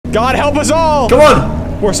God help us all! Come on!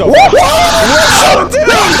 We're so fucked.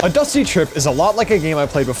 A Dusty Trip is a lot like a game I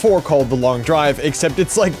played before called The Long Drive, except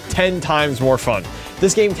it's like 10 times more fun.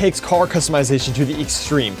 This game takes car customization to the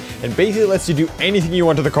extreme, and basically lets you do anything you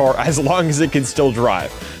want to the car as long as it can still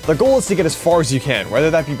drive. The goal is to get as far as you can,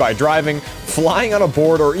 whether that be by driving, flying on a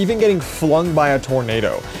board, or even getting flung by a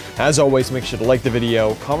tornado. As always, make sure to like the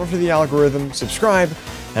video, comment for the algorithm, subscribe,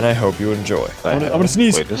 and I hope you enjoy. I'm gonna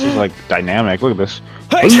sneeze. Wait, this is like dynamic. Look at this.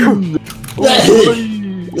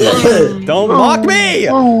 Don't mock me!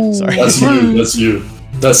 Sorry. That's you, that's you.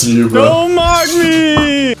 That's you, bro. Don't mock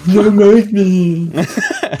me! Don't make me.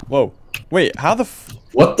 Whoa. Wait, how the f-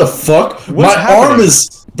 What the fuck? What's my happening? arm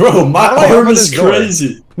is... Bro, my How do I arm open is this door?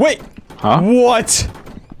 crazy. Wait! Huh? What?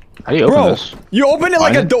 How do you open Bro, this? you open it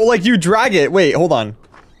like a door, like you drag it. Wait, hold on.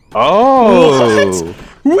 Oh!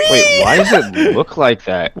 Whee! Wait, why does it look like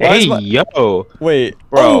that? Why is Hey, my- yo! Wait.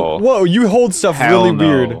 Bro. Oh, whoa, you hold stuff Hell really no.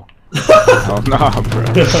 weird. Oh, nah, bro.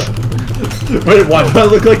 Wait, why do I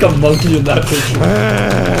look like a monkey in that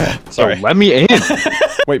picture? Sorry. Yo, let me in.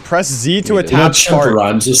 Wait, press Z to You know, attach chimp part.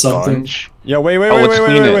 rhymes or something? Sponge. Yeah, wait, Oh, let's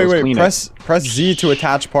clean it, let's wait. clean it. Press Z to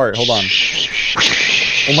attach part. Hold on.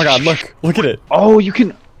 Oh my god, look at it. Oh, you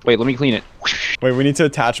can. Wait, let me clean it. Wait, we need to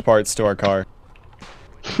attach parts to our car.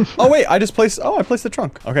 Oh wait, I placed the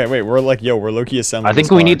trunk. Okay, wait, we're low-key assembling I think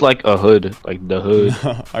this we car. need like a hood, like the hood.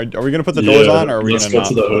 Are we gonna put the doors Yeah, on, or are we let's gonna go not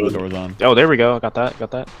to the put hood. the doors on? Oh, there we go. I got that.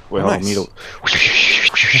 Got that. Wait, hold on. Nice. We need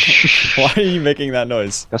Why are you making that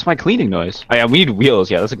noise? That's my cleaning noise. Oh, yeah, we need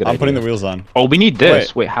wheels. Yeah, that's a good idea. I'm putting the wheels on. Oh, we need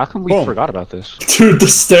this. Wait. Wait, how come we Boom. forgot about this? Dude, the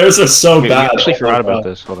stairs are so Wait, we bad. actually Oh forgot my about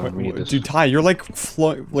God. this. Hold on, we need this. Dude, Ty, you're like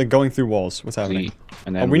going through walls. What's happening? Z,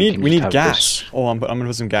 and Oh, then we can need just have gas. this. Oh, I'm gonna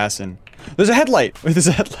put some gas in. There's a headlight. Wait, there's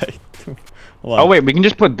a headlight. Hold on. Oh wait, we can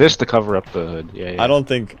just put this to cover up the hood. Yeah. I don't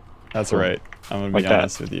think that's Cool. right. I'm gonna be Like that.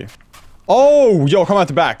 honest with you. Oh, yo, come out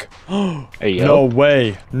the back. Hey, yo. No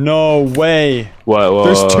way. No way. What?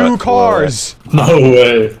 There's two cars. No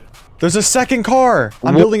way. There's a second car.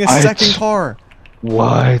 I'm building a What? second car.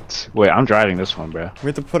 What? Wait, I'm driving this one, bro. We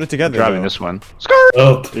have to put it together. Driving though. this one. Skirt.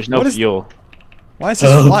 Up. There's no What is- fuel. Why is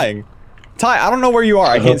this flying? Ty, I don't know where you are.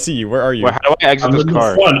 I can't see you. Where are you? Wait, how do I exit I'm this in the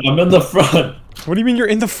car? front. I'm in the front. What do you mean you're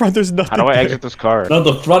in the front? There's nothing. How do I there. exit this car? No,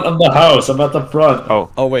 the front of the house. I'm at the front. Oh.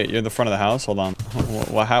 Oh wait, you're in the front of the house. Hold on.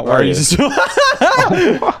 Where Where are are you?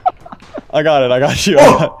 you? I got it. I got you.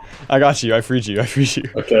 Oh! I got you. I freed you. I freed you.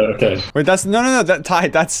 Okay, okay. Wait, that's no. That Ty.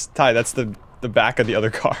 That's Ty. That's the back of the other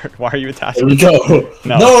car. Why are you attaching? There we go.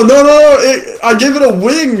 No. No. I gave it a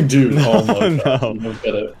wing, dude. No, Oh my God. no. You don't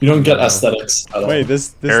get it. You don't get aesthetics at all. Wait, this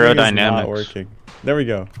thing is not Aerodynamics. working. There we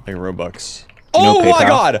go. Like Robux. You know Oh my PayPal?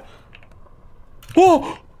 god!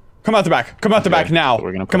 Whoa! Come out the back. Come out the back now. so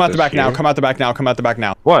we're gonna Come put out the this back now. here. Come out the back now. Come out the back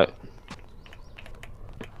now. What?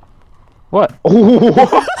 What?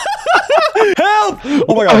 Oh! Help!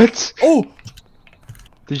 Oh my god. What? Oh!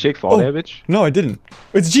 Did Jake fall damage? No, I didn't.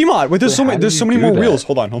 It's Gmod. Wait, there's Wait, so many. how There's did so you many do more that? wheels.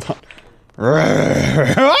 Hold on. Ty.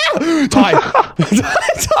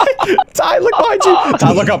 Ty, look behind you.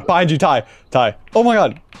 Ty, look up behind you. Ty. Oh my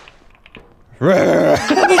god.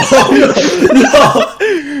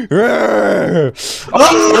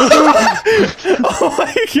 Oh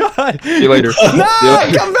my god. See you later.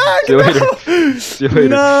 No, come back. See you later. See you later.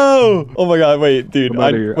 No. Oh my god. Wait, dude. I'm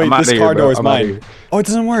outta here. Wait, I'm outta this here, car bro. door is I'm outta mine. here. Oh, it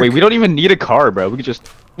doesn't work. Wait, we don't even need a car, bro. We could just.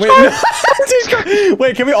 Wait, no.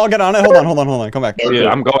 Wait, can we all get on it? Hold on. Come back. Yeah,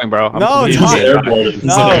 I'm going, bro. I'm No, completing Ty. the game. Airborne. He's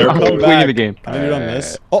No, an come airborne. completing back. the game. Can I do on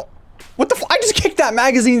this? Oh, what the I just kicked that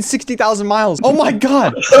magazine 60,000 miles. Oh my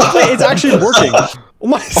god. Wait, it's actually working. Oh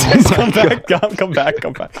my, come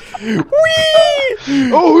back. Whee!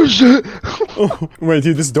 Oh shit! Oh, wait,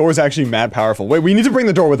 dude, this door is actually mad powerful. Wait, we need to bring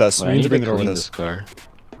the door with us. We need to bring the door with clean us. this car.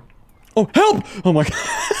 Oh, help! Oh my god.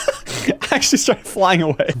 I actually started flying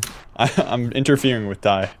away. I'm interfering with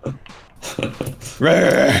Ty.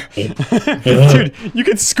 Dude, you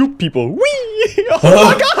can scoop people. Whee! Oh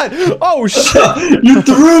my god! Oh shit! You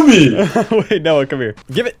threw me! Wait, Noah, come here.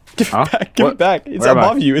 Give it Huh? back. Give What? it back. It's Where am I?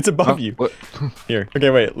 above you. It's above you. What? Here. Okay,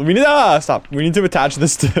 wait. We need stop. We need to attach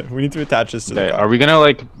this to the Okay, car. are we gonna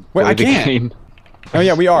like? Wait, I play the can't. game? Oh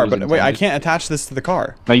yeah, we are, was but wait, I intended. can't attach this to the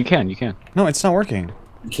car. No, you can. You can. No, it's not working.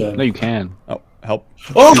 Okay. No, you can. Oh, help.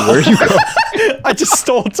 Oh! Where are you going? I just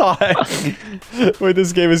stole Ty. Wait,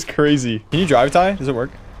 this game is crazy. Can you drive, Ty? Does it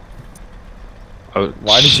work? Oh,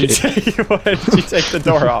 Why did you shit. take? Why did you take the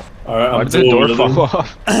door off? All right, Why I'm did the door dual-wielding. fall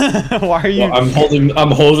off? Why are you? Well,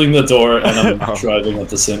 I'm holding the door and I'm Oh. driving at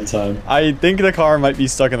the same time. I think the car might be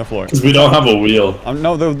stuck in the floor. Because we don't have a wheel.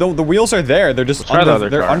 No, the wheels are there. They're just Let's try the under. other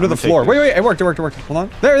They're car. under I'm the gonna floor. take Wait, it worked. Hold on.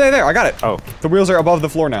 There. I got it. Oh. The wheels are above the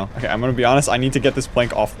floor now. Okay, I'm gonna be honest. I need to get this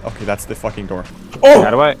plank off. Okay, that's the fucking door. Oh!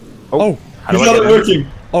 How do I? Oh. How do He's I got get it in? working.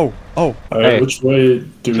 Oh. Alright, Hey. which way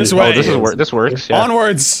do we This go? way. Oh, this works. Yeah.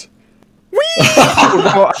 Onwards. Wait.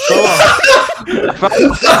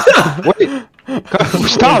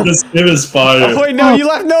 Stop. This game is fire. Oh wait, no, you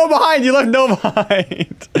left Noah behind. You left Noah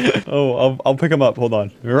behind. Oh, I'll pick him up. Hold on.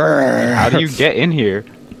 How do you get in here?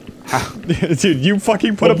 Dude, you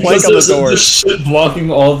fucking put a Because plank on the there's door. this shit blocking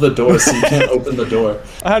all of the doors, so you can't open the door.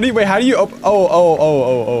 How do you open?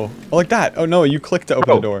 Oh, like that. Oh no, you click to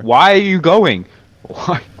open the door. Why are you going?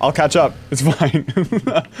 Why? I'll catch up. It's fine.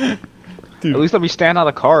 At least let me stand on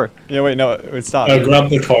the car. Yeah, wait, no, wait, stop. Grab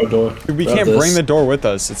the car door. We Grab can't this. bring the door with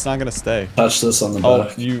us. It's not gonna stay. Attach this on the Oh,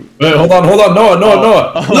 back. you. Wait, hold on. Noah!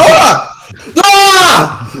 Noah!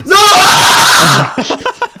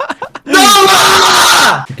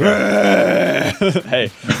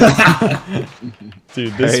 Hey.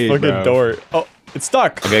 Dude, this Hey, fucking bro. door. Oh, it's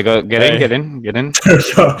stuck. Okay, go get Hey. in.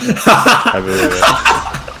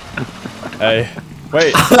 Hey.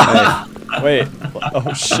 Wait. Wait.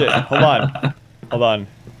 Oh shit. Hold on.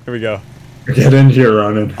 Here we go. Get in here,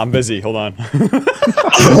 Ronan. I'm busy. Hold on.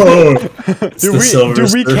 Oh, Dude,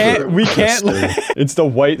 we can't. It's the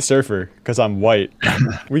white surfer, because I'm white.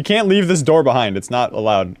 We can't leave this door behind. It's not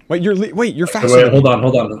allowed. Wait, you're faster. Wait, hold on.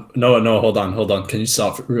 Noah, hold on. Can you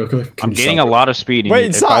stop real quick? I'm gaining a lot of speed. And Wait,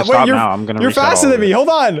 if stop. I stop Wait, now, I'm gonna you're reset faster all than of me. it. Hold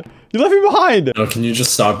on. You left me behind. No, can you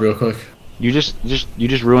just stop real quick? You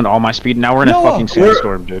just ruined all my speed. Now we're in a Noah, fucking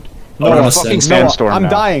sandstorm, dude. No, We're in no, a fucking no, sandstorm I'm now.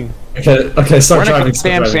 dying. Okay, start We're in a driving.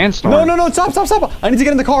 damn sandstorm. No, stop. I need to get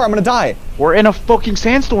in the car. I'm gonna die. We're in a fucking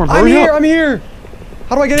sandstorm. I'm Hurry here. up. I'm here.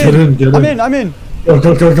 How do I get Get in? in. I'm in. Go.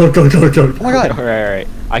 Oh my god. Alright.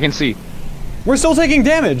 I can see. We're still taking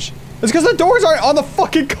damage. It's because the doors aren't on the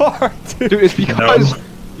fucking car, dude. Dude, it's because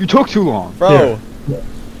you took too long. Bro,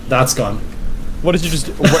 That's gone. what did you just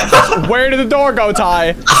do? Where did the door go,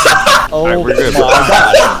 Ty? Oh Alright, we're good. my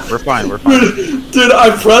god. We're fine. Dude, I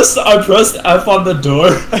pressed F on the door,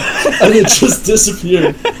 and it just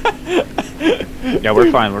disappeared. Yeah,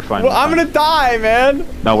 we're fine. Well, I'm gonna die, man.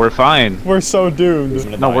 No, we're fine. We're so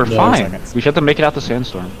doomed. No, we're Yeah, fine. seconds. We should have to make it out the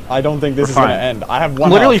sandstorm. I don't think this We're is gonna fine. end. I have I'm one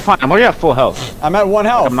literally health. fine. I'm already at full health. I'm at one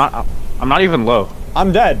health. I'm not even low.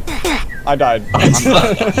 I'm dead. I died.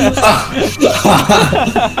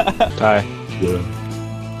 Ty. Yeah.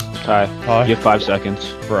 Ty. Hi. You have 5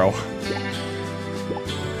 seconds. Bro.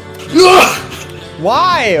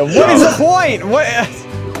 Why? What is the point? What?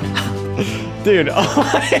 Dude,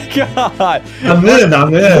 oh my god. I'm in.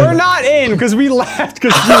 We're not in because we left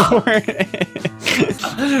because you weren't in.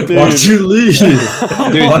 Dude. Why'd you leave? Dude,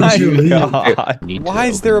 Why'd you leave? God. Need to Why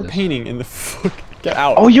is there a open this. painting in the fuck? Get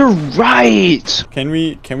out. Oh, you're right. Can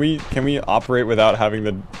we operate without having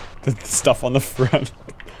the stuff on the front?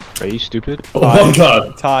 Are you stupid? Oh my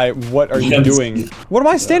god. Ty, what are you Can't doing? What am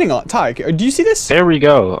I standing on? Ty, do you see this? There we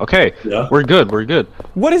go. Okay. Yeah. We're good.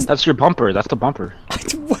 What is That's your bumper. That's the bumper.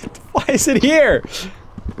 what? Why is it here?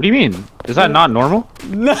 What do you mean? Is that not normal?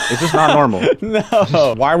 No. Is this not normal?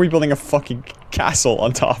 No. Why are we building a fucking castle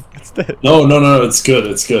on top? What's this? No, it's good.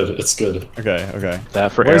 Okay.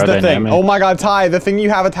 That for Where's the thing? aerodynamic? Oh my god, Ty, the thing you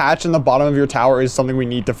have attached in the bottom of your tower is something we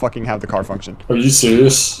need to fucking have the car function. Are you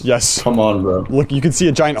serious? Yes. Come on, bro. Look, you can see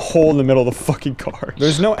a giant hole in the middle of the fucking car.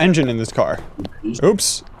 There's no engine in this car.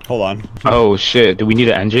 Oops. Hold on. Oh shit. Do we need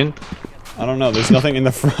an engine? I don't know. There's nothing in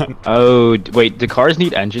the front. Oh, wait. Do cars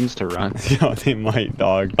need engines to run? Yo, they might,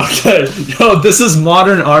 dog. Okay, yo, this is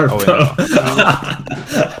modern art, Oh, bro.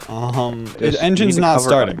 This- The you engine's need to not cover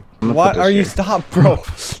starting. up. I'm gonna What put this are you? here. Stop, bro.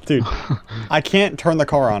 Dude, I can't turn the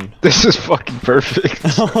car on. This is fucking perfect.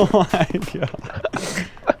 Oh my god.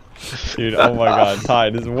 Dude, oh my god. Ty,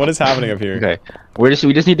 what is happening up here? Okay. We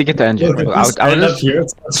just need to get the engine. Look, I'll stand up just- here,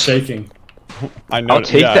 it's not shaking. I know. I'll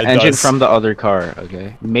take yeah, the it engine does. from the other car,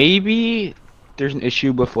 okay? Maybe there's an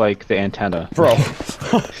issue with, like, the antenna. Bro.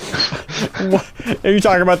 What? Are you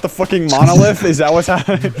talking about the fucking monolith? Is that what's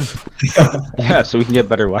happening? Yeah, so we can get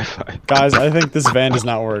better Wi-Fi. Guys, I think this van does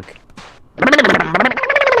not work.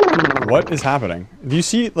 What is happening? Do you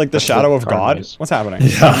see, like, the shadow of car God? noise. What's happening?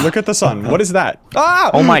 Yeah. Look at the sun. What is that?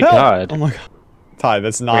 Ah! Oh my Help! god. Oh my god. Ty,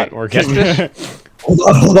 that's not Wait, working. get this?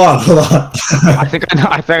 Hold on. I think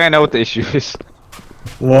I know what the issue is.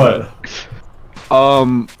 What?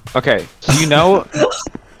 Okay, so you know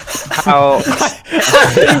how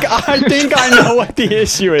I think I know what the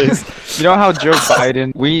issue is. you know how Joe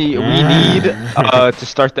Biden. We need to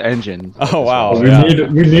start the engine. Oh wow. We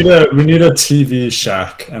need a TV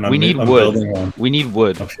shack, and We need I'm wood. building one. We need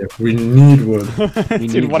wood. Okay, we need wood.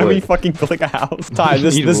 Dude, what are we fucking building a house? Ty, We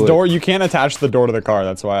this need this wood. door, you can't attach the door to the car.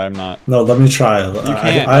 That's why I'm not. No, let me try.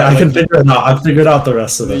 can't. I can figure it out. I figured out the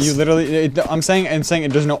rest of this. You literally. I'm saying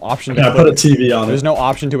there's no option. Yeah, I To put a click. TV on There's it. no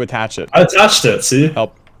option to attach it. I attached it. See?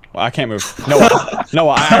 Help. Well, I can't move. No, no,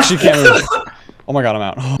 I actually can't move. Oh my god, I'm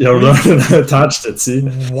out. Yeah, I attached it. See?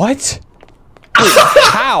 What? Wait,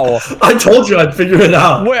 how? I told you I'd figure it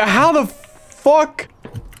out. Wait, how the fuck?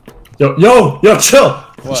 Yo, chill,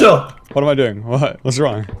 chill. What am I doing? What? What's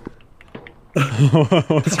wrong?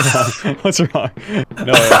 What's wrong? What's wrong?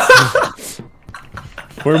 No.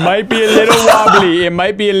 We might be a little wobbly. It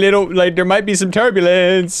might be a little, like, there might be some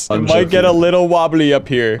turbulence. It I'm might get a joking. little wobbly up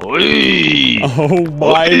here. Oi! Oh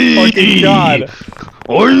my fucking god.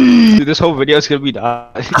 Oi! Dude, this whole video is gonna be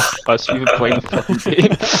us even playing the fucking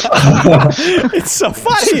game. It's so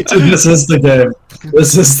funny. Dude, this is the game.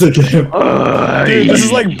 This is the game. Dude, this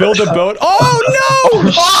is like build a boat. Oh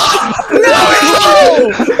no!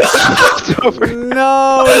 No!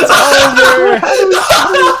 No, it's over.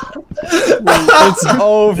 It's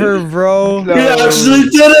over, bro. We actually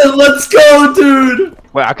did it. Let's go, dude.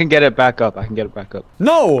 Wait, I can get it back up. I can get it back up.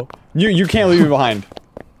 No! You can't leave me behind.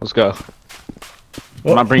 Let's go.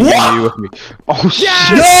 I'm not bringing you with me. Oh shit!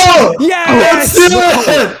 No! Yes! Let's do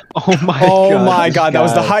it! Oh my god! Oh my this god, that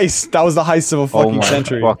was the guy. heist. That was the heist of a Oh fucking my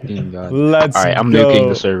century. fucking god! Let's All right, I'm go. nuking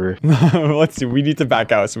the server. Let's see. We need to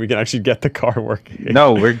back out so we can actually get the car working.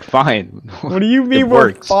 No, we're fine. What do you mean It we're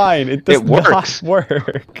works. fine? It does It works. not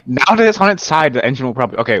work. Now that it's on its side, the engine will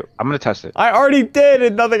probably. Okay, I'm gonna test it. I already did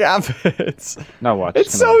and nothing happens. No, watch.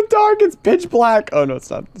 It's Come on. so dark. It's pitch black. Oh no, it's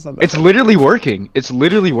not. It's not that It's dark. literally working. It's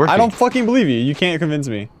literally working. I don't fucking believe you. You can't convince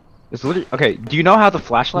me. It's literally. Okay, do you know how the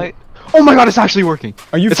flashlight? Oh my god, it's actually working.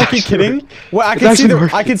 Are you It's fucking actually kidding? working. Well, I It's can see actually the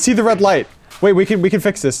working. I can see the red light. Wait, we can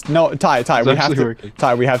fix this. No, Ty, we have actually to. working.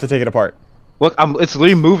 Ty, we have to take it apart. Look, it's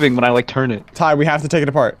literally moving when I like turn it. Ty, we have to take it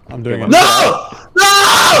apart. I'm doing it. No!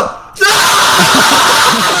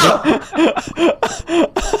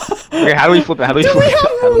 Okay, how do we flip it? How do we flip we it? have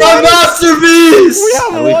How do we- My masterpiece! We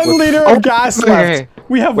have How do we 1 flip- liter Oh, of gas okay. left.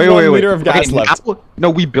 We have Wait, 1 wait, wait. liter of gas Okay, left. now- no,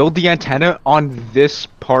 we build the antenna on this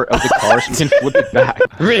part of the car so we can flip it back.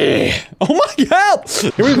 Oh my god!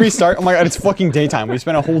 Can we restart? Oh my god, it's fucking daytime. We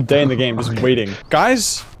spent a whole day in the game just waiting.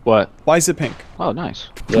 Guys, What? why is it pink? Oh, nice.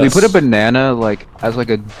 Can we put a banana like as like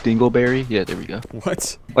a dingleberry? Yeah, there we go.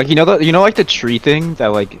 What? Like like the tree thing that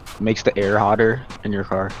like makes the air hotter in your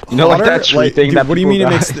car. You know, Hotter? like that tree Like, thing dude, that what do you mean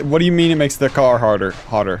people it makes? got? What do you mean it makes the car harder?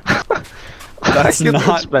 Hotter. That's It looks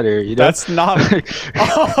not. better. You know? That's not.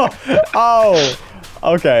 Oh.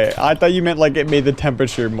 Okay. I thought you meant like it made the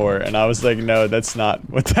temperature more, and I was like, no, that's not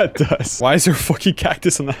what that does. Why is there a fucking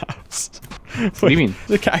cactus in the house? What do you mean?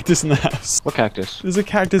 There's a cactus in the house. What cactus? There's a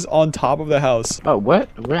cactus on top of the house. Oh, what?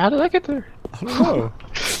 Where? How did I get there? I don't know.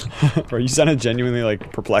 Bro, you sounded genuinely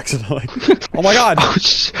like perplexed. Like, oh my god. Oh,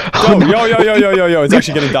 sh Yo, yo. It's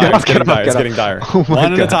actually getting dire. Get It's getting up, dire. get It's up. getting dire. Oh my One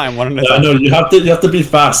at a God. time. One at a Yeah, time. no, you have to be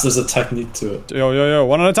fast. There's a technique to it. Yo.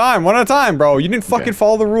 One at a time. One at a time, bro. You didn't fucking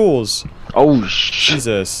follow the rules. Oh, sh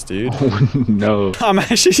Jesus, dude. Oh, no. I'm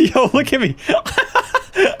actually. Yo, look at me.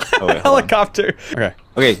 wait, hold on. Helicopter. Okay.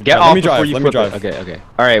 Okay, get Yeah, off let me before drive, you let me flip it. drive. Okay.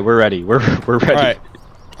 All right, we're ready. We're ready.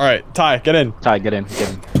 All right. Ty, get in. Ty, get in. Get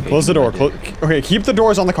in. Okay, Close the door. Okay, keep the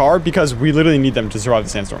doors on the car because we literally need them to survive the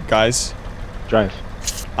sandstorm. Guys, Drive.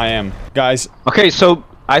 I am. Guys, Okay, so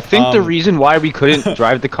I think the Um, reason why we couldn't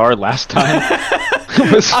drive the car last time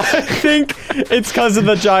was I think it's because of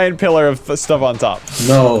the giant pillar of stuff on top.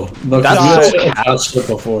 No, That's because so we attached it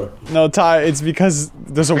before. No, Ty, it's because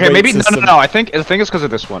there's a okay. weight Maybe system. no. I think it's because of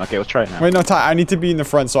this one. Okay, let's try it now. Wait, no, Ty, I need to be in the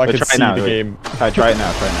front so I Wait, can try see it now. the wait. game. Ty, try it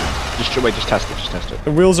now. Try it now. Just test it. Just test it.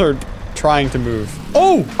 The wheels are trying to move.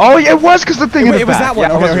 Oh! Oh, yeah, it was because the thing in Wait, the it was back. that one.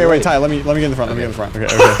 Yeah, I Okay, was wait, right. Ty, let me get in the front. Let me get in the front.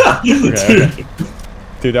 Okay.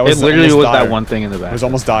 Dude, that was It literally almost was dire. that one thing in the It back. was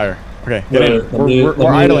almost dire. Okay, get in. Wait, let me We're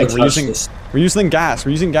idling. We're attach using this. gas.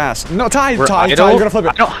 We're using gas. No, Ty, We're Ty, idle? you're gonna flip I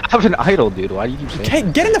it. don't have an idle, dude. Why do you keep saying?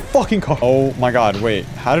 Okay, get in the fucking car. Oh my god, wait.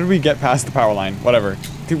 How did we get past the power line? Whatever.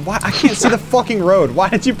 Dude, why? I can't see the fucking road. Why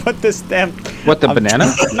did you put this damn... What, the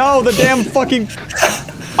banana? No, the damn fucking...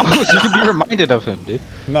 Oh, so you can be reminded of him, dude.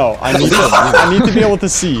 No, I need to be able to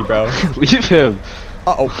see, bro. Leave him.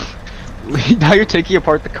 Uh-oh. Now you're taking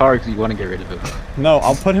apart the car because you want to get rid of him. No,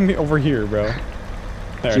 I'll put him over here, bro.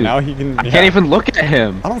 There, Dude, now he can. I can't even look at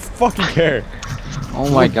him. I don't fucking care. Oh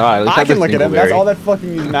my god. I can look at him. That's all that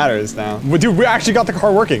fucking matters now. Well, dude, we actually got the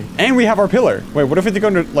car working, and we have our pillar. Wait, what if we go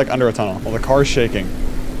under a tunnel? Well, the car's shaking.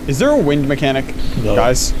 Is there a wind mechanic, No.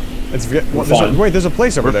 Guys? Wait, there's a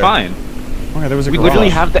place over there. We're fine. Okay, there was a We garage. literally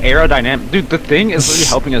have the aerodynamic. Dude, the thing is literally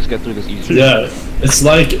helping us get through this easy. Yeah,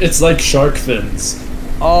 it's like shark fins.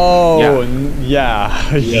 Oh,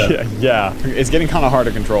 Yeah. yeah. It's getting kind of hard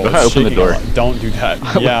to control. Go ahead, It's open the shaking a door. lot. Don't do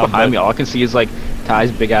that. Yeah, Behind me, all I can see is like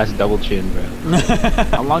Ty's big ass double chin, bro.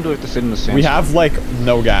 How long do we have to sit in the sandstorm? we have like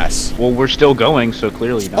no gas. Well, we're still going, so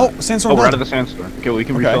clearly not. Oh, sandstorm. Oh, we're blood. out of the sandstorm. Okay, we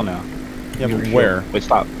can Okay. refill now. Yeah, We can but refill. where? Wait,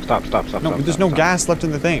 stop. No, there's no gas left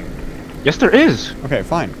in the thing. Yes, there is. Okay,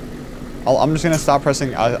 fine. I'm just gonna stop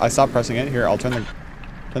pressing. I stopped pressing it. Here, I'll turn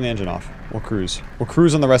the engine off. We'll cruise. We'll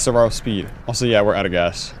cruise on the rest of our speed. Also, yeah, we're out of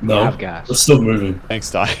gas. No, have gas. we're still moving. Thanks,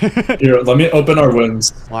 Ty. Here, let me open our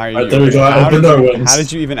wings. Why are you? Alright, there we go. I How opened did our you- wings. How did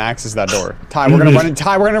you even access that door? Ty, we're gonna run in.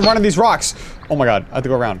 Ty, we're gonna run in these rocks. Oh my god, I have to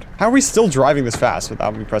go around. How are we still driving this fast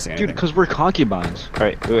without me pressing anything? Dude, because we're concubines.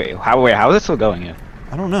 Alright, wait, how is it still going in?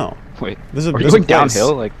 I don't know. Wait, There's a, are you there's a going place.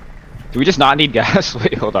 downhill? Like, do we just not need gas?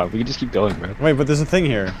 Wait, hold on. We can just keep going, bro. Wait, but there's a thing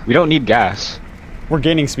here. We don't need gas. We're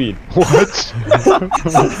gaining speed. What?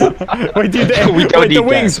 Wait, dude, We don't wait, need the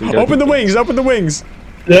wings. gas. We don't Open the need wings. Open the wings.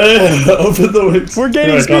 Yeah, open the wings. We're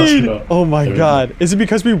gaining Here, I got you speed. now. Oh my There we god. Is it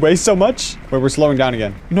because we waste so much? Wait, we're slowing down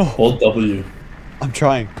again. No, Hold W. I'm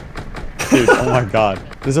trying. Dude, oh my god.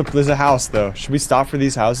 There's a house though. Should we stop for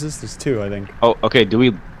these houses? There's two, I think. Oh, okay. Do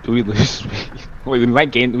we lose speed? Wait, we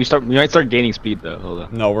might start gaining speed though. Hold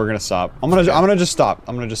on. No, we're gonna stop. I'm gonna just stop.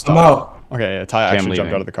 I'm gonna just stop. I'm out. Okay, yeah, Ty actually jumped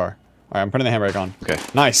leaving. out of the car. All right, I'm putting the handbrake on. Okay.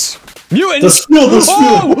 Nice. Mutant. Let's fuel. Let's fuel.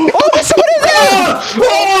 Oh, oh, there's someone in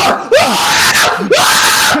there!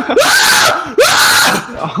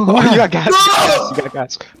 Oh, you got gas. You got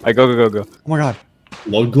gas. Alright, go. Oh my god.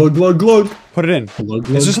 Glug glug glug glug. Put it in. Glug,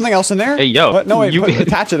 Is there glug. something else in there? Hey, yo, What? No, wait. you-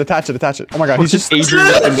 Attach it. Oh my god, he's just Adrian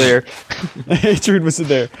was in there. Adrian was in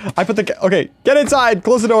there. I put the. Okay, get inside.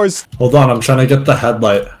 Close the doors. Hold on, I'm trying to get the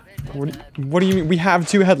headlight. What do you mean? We have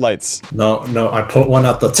two headlights. No, I put one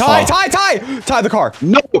at the top. Tie the car.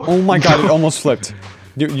 No. Oh my god, it almost flipped.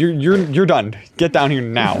 You're done. Get down here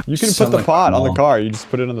now. You can put Sound the like pot on the mom. car. You just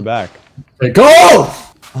put it on the back. Hey, go!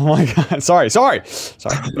 Oh my god. Sorry.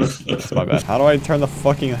 That's my bad. How do I turn the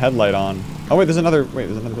fucking headlight on? Oh wait, there's another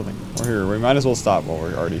building. We're here. We might as well stop while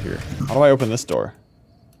we're already here. How do I open this door?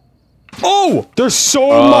 Oh! There's so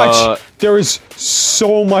much! There is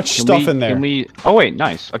so much stuff in there. Oh wait,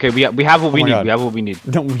 nice. Okay, we have what we my need. God. We have what we need.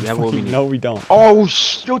 No, we have what we need. No, we don't. Oh,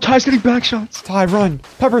 yo, Ty's getting back shots. Ty, run.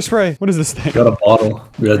 Pepper spray. What is this thing? Got a bottle.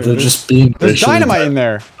 Yeah, they're just being There's patient. dynamite in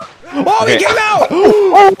there. Oh, Okay. he came out!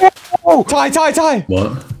 Oh, Ty.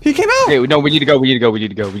 What? He came out! Okay, no, we need to go. Go.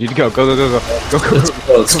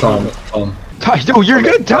 It's calm. Ty, no, you're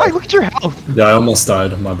gonna die. Look at your health. Yeah, I almost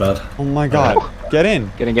died. My bad. Oh my god. Get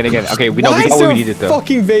in. Get in. Okay, we Why got is what there we a needed though.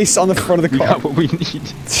 fucking vase on the front of the We car? got what we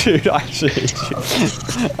need. Dude, I actually hate you.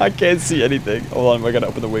 I can't see anything. Hold on, I gotta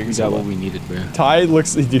open the wings. We got Hold what on. we needed, bro. Ty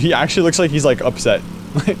looks, dude, he actually looks like he's like upset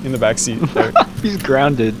in the back seat. There. He's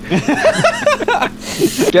grounded.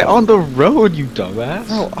 Get on the road, you dumbass.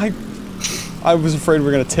 Bro, I was afraid we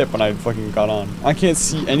were gonna tip when I fucking got on. I can't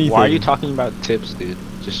see anything. Why are you talking about tips, dude?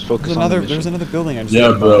 Just focus on the mission. There's another building I just Yeah,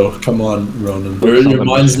 looked bro. Come on, Ronan. Focus on Your the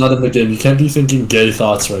mind's mission. not in the game. You can't be thinking gay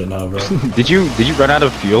thoughts right now, bro. Did you run out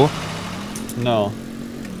of fuel? at. No.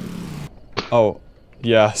 Oh,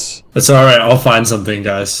 yes. It's alright. I'll find something,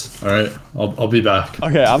 guys. Alright? I'll be back.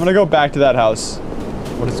 Okay, I'm gonna go back to that house.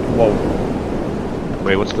 What is, whoa.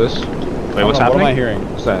 Wait, what's this? Wait, what's What happening? am I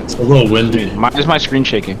hearing? What's that? It's a little windy. Is my screen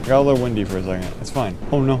shaking? I got a little windy for a second. It's fine.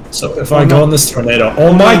 Oh no. So if I go in this tornado,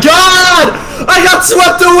 oh my god! I got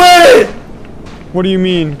swept away! What do you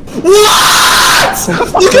mean? What?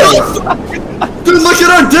 Look at dude, look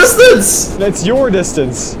at our distance! That's your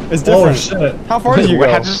distance. It's Oh different. shit. How far did you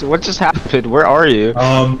go? What just happened? Where are you?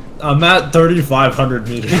 I'm at 3,500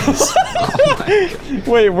 meters.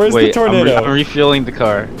 Wait, where's the Wait, tornado? I'm refueling the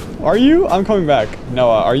car. Are you? I'm coming back.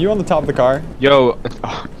 Noah, are you on the top of the car? Yo,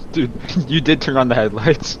 oh, dude, you did turn on the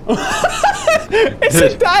headlights.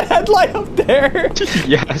 Isn't that headlight up there?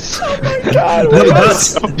 Yes. Oh my god. No, what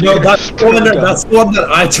that's the one that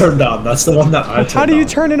I turned on. That's the one that I turned on. How do you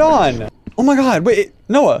turn it on? Oh my god, wait,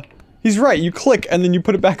 Noah. He's right, you click and then you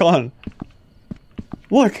put it back on.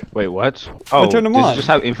 Look, Wait, what? Oh, turned them does on. it just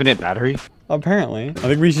have infinite battery? apparently. I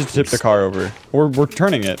think we should tip the car over. We're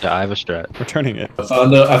turning it. Yeah, I have a strat. We're turning it.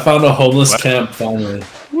 I found a homeless camp finally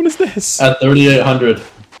What is this? at 3,800.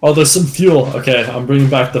 Oh, there's some fuel. Okay, I'm bringing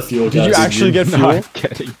back the fuel, guys. Did you actually get fuel? Not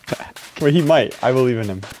getting back. Wait, he might. I believe in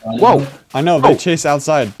him. Whoa! I know, they chase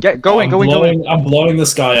outside. Get going. I'm blowing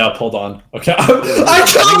this guy up. Hold on. Okay. I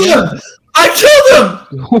killed him! I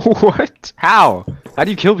killed him! What? How? How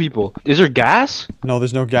do you kill people? Is there gas? No,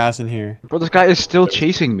 there's no gas in here. Bro, this guy is still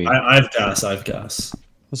chasing me. I have gas. I have gas.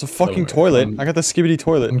 There's a fucking toilet. I got the skibbity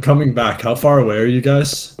toilet. I'm coming back. How far away are you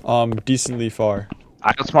guys? Decently far.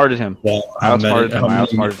 I outsmarted him. Well, I outsmarted him.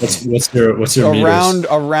 What's your meters?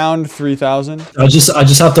 Around 3,000. I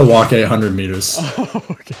just have to walk 800 meters.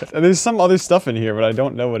 Okay. And there's some other stuff in here, but I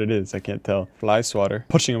don't know what it is. I can't tell. Fly swatter.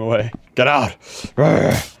 Pushing him away. Get out.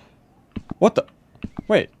 What the?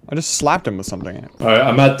 Wait, I just slapped him with something. Alright,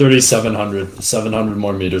 I'm at 3,700. 700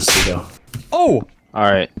 more meters to go. Oh!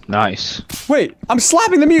 Alright, nice. Wait, I'm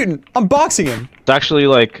slapping the mutant! I'm boxing him! It's actually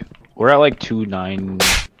like, we're at like 2.9.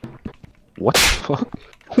 What the fuck?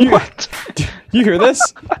 What? You hear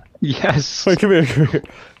this? Yes. Wait, come here, come here.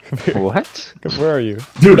 Come here. What? Where are you?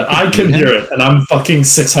 Dude, I can hear it, and I'm fucking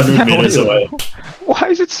 600 meters away. Why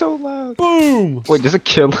is it so loud? Boom! Wait, does it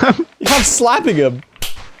kill him? I'm slapping him!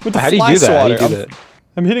 With the How do you fly do that? How do swatter. you do that?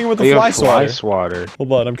 I'm hitting him with the You fly have fly swatter. swatter.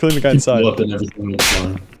 Hold on, I'm killing the guy inside. People up and everything is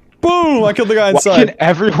fine. Boom! I killed the guy Why inside. can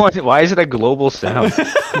everyone? Why is it a global sound?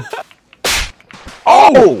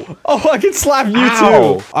 Oh! Oh, I can slap you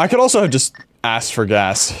Ow. too! I could also have just asked for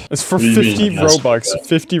gas. It's for What do you 50 mean, ask for Robux. gas?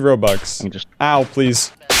 50 Robux. You just- Ow,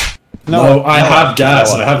 please. No, I have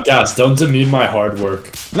gas. I have gas. Don't demean my hard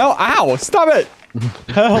work. No, ow! Stop it!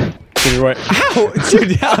 Help! Give me away. Ow!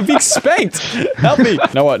 Dude, I'm being spanked! Help me!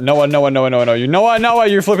 Noah, Noah, Noah, Noah, Noah, Noah. Noah,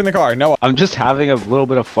 you're flipping the car. Noah. I'm just having a little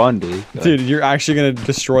bit of fun, dude. Dude, you're actually gonna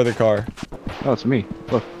destroy the car. Oh, it's me.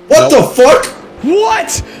 Look. What the fuck? What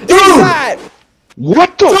is Dude! that?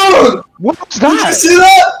 What the? Dude! What was Did you that? see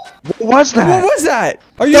that? What was that? What was that?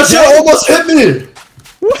 Are you That shit dead? almost hit me!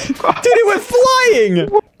 What? Dude, it went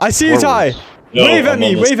flying! I see you, Ty. Yo, Wave at I'm me,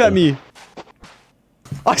 almost wave at there. me.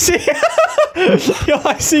 I see Yo,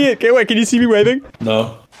 I see it. Okay, wait, can you see me waving?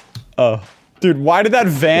 No. Oh. Dude, why did that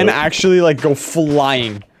van Yep. actually, like, go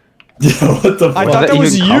flying? Yeah, what the fuck? I Where'd thought that that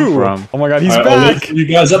was even come you. from? Oh my god, he's Alright, back. you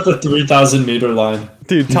guys at the 3,000 meter line.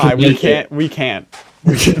 Dude, You Ty, can we make can't, it. we can't.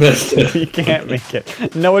 We can make it. We can't make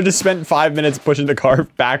it. Noah just spent 5 minutes pushing the car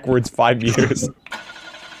backwards 5 meters.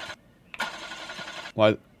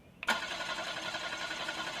 Why?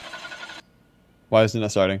 Why isn't it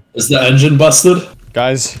starting? Is the engine busted?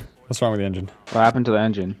 Guys, what's wrong with the engine? What happened to the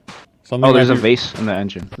engine? Something Oh, there's might a be- vase in the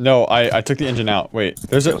engine. No, I took the engine out. Wait,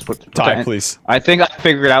 there's a... Let's put Ty, the- please. I think I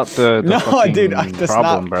figured out the No, fucking dude, that's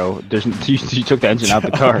problem, not- bro. There's you took the engine out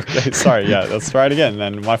the car. Okay, sorry, yeah, let's try it again,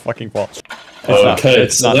 then my fucking fault. It's Okay,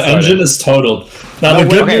 it's so the starting. engine is totaled. Now No, the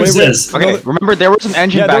wait, good wait, news wait. is, Okay, remember there was an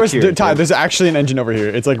engine Yeah, back here. Ty, there's actually an engine over here.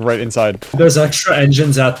 It's like right inside. there's extra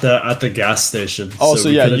engines at the gas station. Oh, so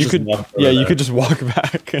we yeah, could've you just could, walked yeah, over you there. could just walk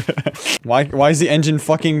back. Why is the engine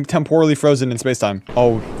fucking temporally frozen in space-time?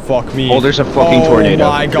 Oh, fuck me. Oh, there's a fucking tornado. Oh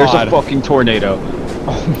my There's god. a fucking tornado.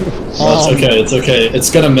 Oh, it's okay, it's okay. It's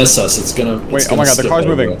gonna miss us. It's gonna. Wait, oh my god, the car's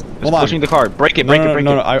moving. Hold on. Pushing the car. Break it, No, break no, it, break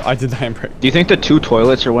no, it. no, I did the handbrake. Do you think the 2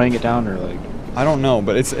 toilets are weighing it down, or like? I don't know,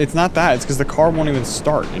 but it's not that. It's because the car won't even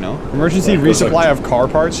start, you know? Emergency Right, looks resupply like- of car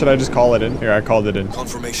parts. Should I just call it in? Here, I called it in.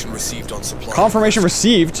 Confirmation received on supply. Confirmation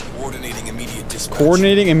received. Coordinating immediate dispatch.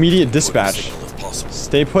 Coordinating immediate dispatch. Signal if possible.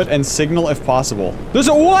 Stay put and signal if possible. There's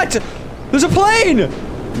a what? There's a plane!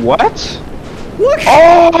 What? Look!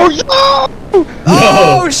 Oh no!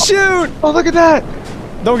 Oh, shoot! Oh, look at that!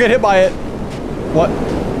 Don't get hit by it. What?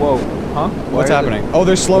 Whoa, huh? What's Why is happening? Oh,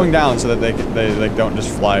 they're slowing down so that they like don't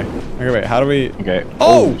just fly. Okay, wait. How do we? it- Okay.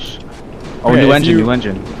 Oh! Oh, Okay, new if engine, you- new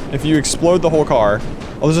engine, If you explode the whole car.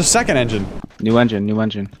 Oh, there's a second engine. new engine, new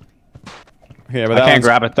engine. Okay, but I that can't one's,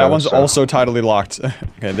 grab it, That though, one's so- also tidally locked.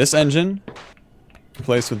 Okay, this engine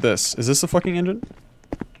replaced with this. Is this the fucking engine?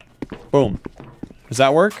 Boom. Does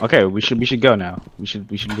that work? Okay, we should go now. We should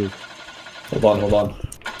move. Hold on, hold on.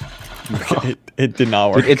 Okay, it did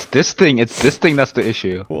not work. Dude, it's this thing that's the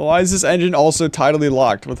issue. Well, why is this engine also tidally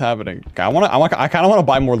locked? What's happening? Okay, I kind of want to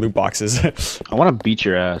buy more loot boxes. I want to beat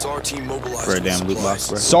your ass. SAR team mobilized For a with damn loot supplies. box,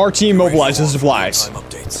 bro. SAR team mobilizes supplies. Real-time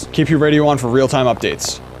updates. Keep your radio on for real-time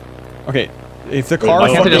updates. Okay, if the Wait, car why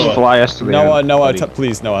You have to fucking- just fly us to the Noah, end, Noah, buddy.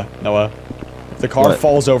 please, Noah. If the car What?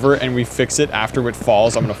 falls over and we fix it after it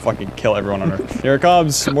falls, I'm gonna fucking kill everyone on Earth. Here it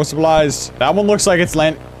comes, more supplies. That one looks like it's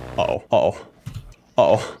land. Uh-oh, uh-oh,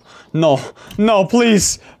 uh-oh. No, no,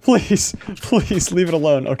 please, please, please, leave it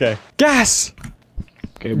alone. Okay. Gas!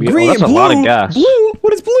 Okay, oh, Green, that's a blue, lot of gas. blue,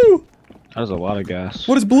 what is blue? That is a lot of gas.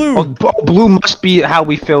 What is blue? Oh, blue must be how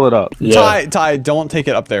we fill it up. Yeah. Ty, don't take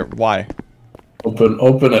it up there. Why? Open it,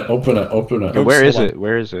 open it, open it. Okay, where Oops, is hold it?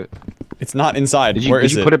 Where is it? It's not inside. Did you, Where did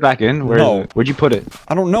is you it? put it back in? Where No. is it? Where'd you put it?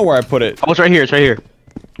 I don't know where I put it. Oh, it's right here. It's right here.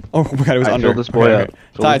 Oh my god, it was Alright, under. fill this boy up.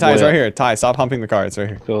 Fill Ty, this Ty, it's boy right up. here. Ty, stop humping the car. It's right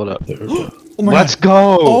here. Fill it up. Oh my Let's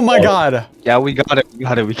god. go. Oh my god. Yeah, we got it. We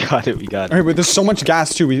got it. We got it. We got it. Alright, but there's so much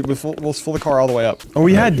gas too. We'll fill the car all the way up. Oh,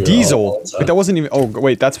 we had you're diesel. all set. Wait, that wasn't even. Oh,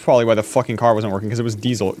 wait, that's probably why the fucking car wasn't working because it was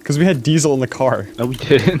diesel. Because we had diesel in the car. No, we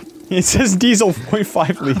didn't. It says diesel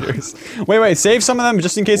 0.5 liters. Wait, save some of them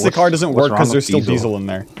just in case the car doesn't what's work because wrong there's with still diesel? diesel in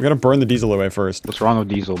there. We gotta burn the diesel away first. What's wrong with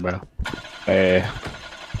diesel, bro? Hey,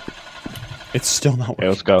 It's still not working.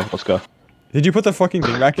 let's go. Let's go. Did you put the fucking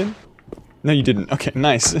thing back in? No, you didn't. Okay,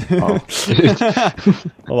 nice. Oh.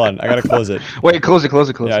 Hold on, I gotta close it. Wait, close it. Close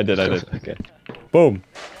it. Close it. Yeah, I did, Close it. Okay. Boom.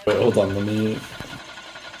 Wait, hold on. Let me.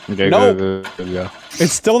 Okay. No. Go.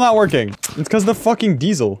 It's still not working. It's because the fucking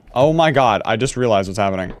diesel. Oh my god, I just realized what's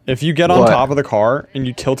happening. If you get on What? top of the car and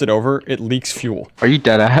you tilt it over, it leaks fuel. Are you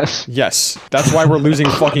dead ass? Yes, that's why we're losing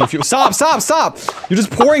fucking fuel. Stop! You're just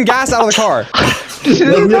pouring gas out of the car. We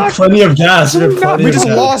have plenty of gas. We have plenty We of just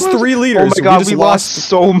gas. lost 3 liters. Oh my god, just we lost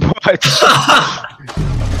so much.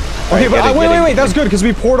 Okay, but get it, wait, that was good because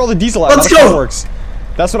we poured all the diesel out. Let's Now the car go. works.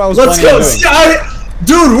 That's what I was Let's planning go. on doing. See,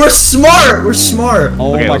 dude, we're smart. We're smart.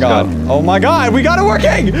 Oh Okay, my let's god. go. Oh my god, we got it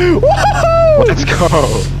working! Woohoo! Let's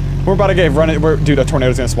go. We're about to get run it. Dude, a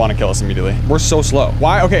tornado's gonna spawn and kill us immediately. We're so slow.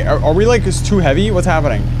 Why? Okay, are we like too heavy? What's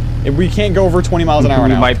happening? If we can't go over 20 miles an hour We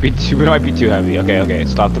now. might be too heavy. Okay.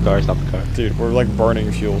 Stop the car. Stop the car. Dude, we're like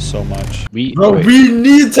burning fuel so much. Bro, wait. we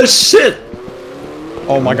need to shit.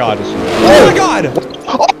 Oh my god. Oh my god!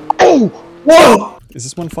 Oh! Whoa. Is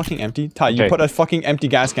this one fucking empty? Ty, you Okay. put a fucking empty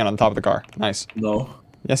gas can on top of the car. Nice. No.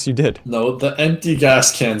 Yes, you did. No, the empty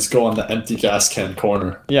gas cans go on the empty gas can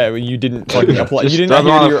corner. Yeah, well, you didn't fucking apply. You Just didn't throw them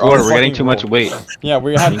adhere on to the your floor. own We're getting fucking too much rule. weight. Yeah,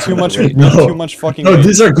 we had too much. No. Too much fucking. No, weight.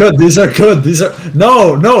 these are good. These are good. These are.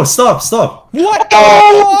 No, stop. What the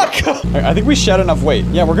fuck? Alright, I think we shed enough weight.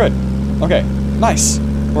 Yeah, we're good. Okay, nice.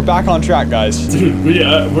 We're back on track, guys. Dude,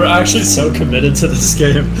 we're actually so committed to this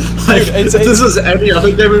game. Like, it's- if this was any other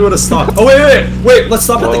game, we would have stopped. Oh wait! Let's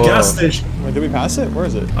stop at the Whoa. gas station. Wait, did we pass it? Where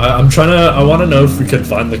is it? I'm trying to. I want to know if we can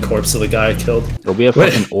find the corpse of the guy I killed. Bro, we have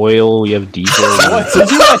Wait. fucking oil. We have diesel. What? Did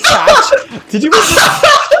you attach? Did you?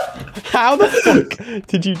 How the fuck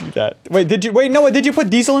did you do that? Wait, did you? Wait, no. Did you put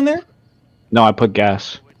diesel in there? No, I put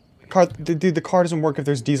gas. Car, dude, the car doesn't work if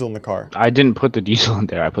there's diesel in the car. I didn't put the diesel in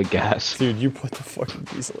there. I put gas. Dude, you put the fucking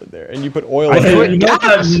diesel in there, and you put oil I in put there. Hey, you know what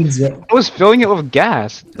that gas. means? Yeah. I was filling it with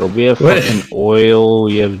gas. Bro, we have Wait. fucking oil.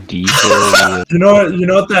 We have diesel. You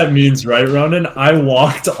know what that means, right, Ronan? I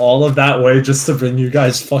walked all of that way just to bring you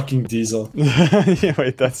guys fucking diesel. Yeah,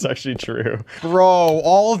 wait, that's actually true. Bro,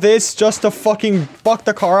 all this just to fucking fuck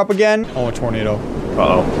the car up again? Oh, a tornado.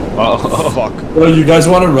 Uh-oh. Fuck. Well, you guys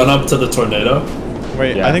want to run up to the tornado?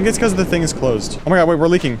 Wait, Yeah. I think it's because the thing is closed. Oh my god, wait, we're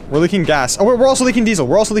leaking. We're leaking gas. Oh, we're also leaking diesel.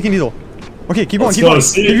 Okay, keep going, Let's keep go, going.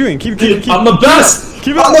 see? Keep doing, keep I'm the best!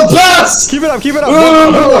 Keep it I'm up. the best! Keep it up, keep it up.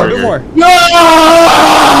 Ah! Do more.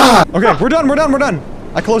 Ah! Okay, we're done.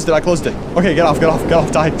 I closed it. Okay, get off. Die the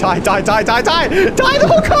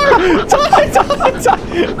whole car! Die,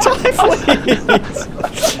 please!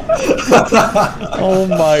 Oh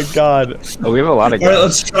my god. Oh, we have a lot of All right,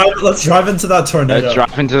 gas. let's drive into that tornado. Let's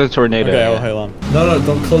drop into the tornado. Okay, oh, hold on. No,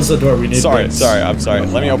 don't close the door. We need. Sorry, brakes. I'm sorry.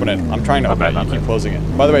 Let me open it. I'm trying to open it. bad, You my keep bad. closing it.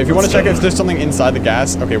 By the way, if you want to check if there's something inside the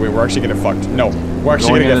gas. Okay, wait, we're actually getting fucked. No, we're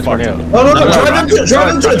actually Going gonna in get the fucked. tornado. No,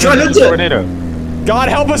 drive into it. Tornado. God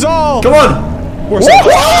help us all! Come on. We're so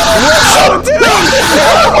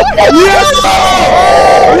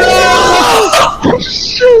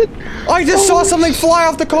dude! I just saw something fly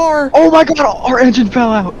off the car! Oh my god, our engine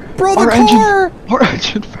fell out. Bro, the Our car! Our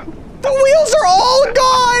engine fell out. The wheels are all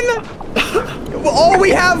gone! All we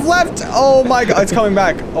have left. Oh my god, it's coming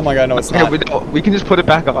back. Oh my god, no, it's Okay, not. we can just put it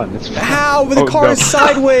back on. It's fine. How? The Oh, car no. is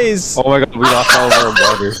sideways. Oh my god, we lost all of our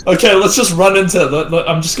water. Okay, let's just run into.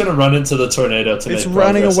 I'm just gonna run into the tornado to It's make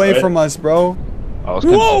running progress, away right? from us, bro. I was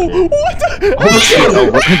Whoa! concentrating. What the? Oh shit, no,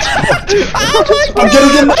 we're in Oh my I'm god!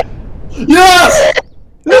 getting in. Yes.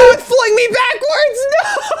 No, it flung me backwards!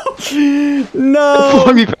 No!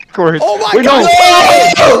 Flung me backwards. Oh my Wait, god!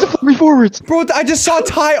 No! Flung me forwards. Bro, I just saw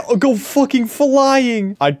Ty go fucking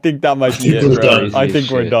flying. I think that might be think it, we're bro. done. I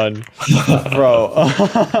think we're Shit. done. Bro.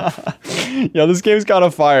 Yo, this game's kind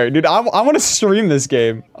of fire. Dude, I want to stream this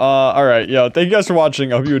game. Alright, yo, thank you guys for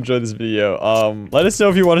watching. I hope you enjoyed this video. Let us know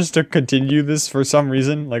if you want us to continue this for some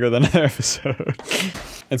reason, like with another episode.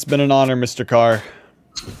 It's been an honor, Mr. Carr.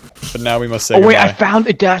 But now we must say Oh wait, I goodbye. found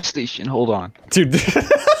a gas station. Hold on. Dude,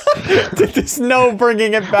 there's no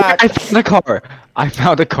bringing it back. I found a car. I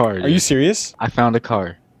found a car. Are you serious? I found a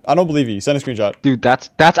car. I don't believe you. Send a screenshot. Dude, that's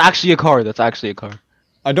actually a car. That's actually a car.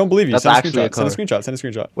 I don't believe you. That's Send a actually a screenshot. Send a car. screenshot. Send a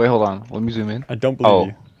screenshot. Wait, hold on. Let me zoom in. I don't believe Oh.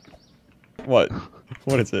 you. What?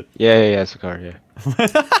 What is it? Yeah, it's a car. Yeah.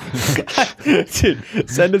 Dude,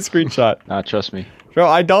 send a screenshot. Nah, trust me. Bro,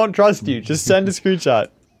 I don't trust you. Just send a screenshot.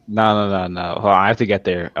 No. Hold on, I have to get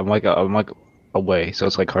there. I'm like away, so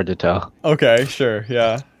it's like hard to tell. Okay, sure.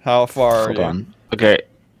 Yeah. How far are Hold you? on. Okay,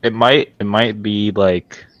 it might be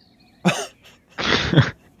like.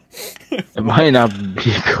 It might not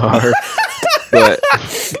be a car, but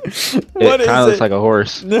What it is kind of looks it? like a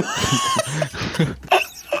horse.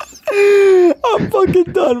 I'm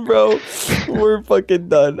fucking done, bro. We're fucking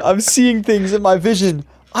done. I'm seeing things in my vision.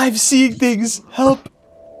 I'm seeing things. Help.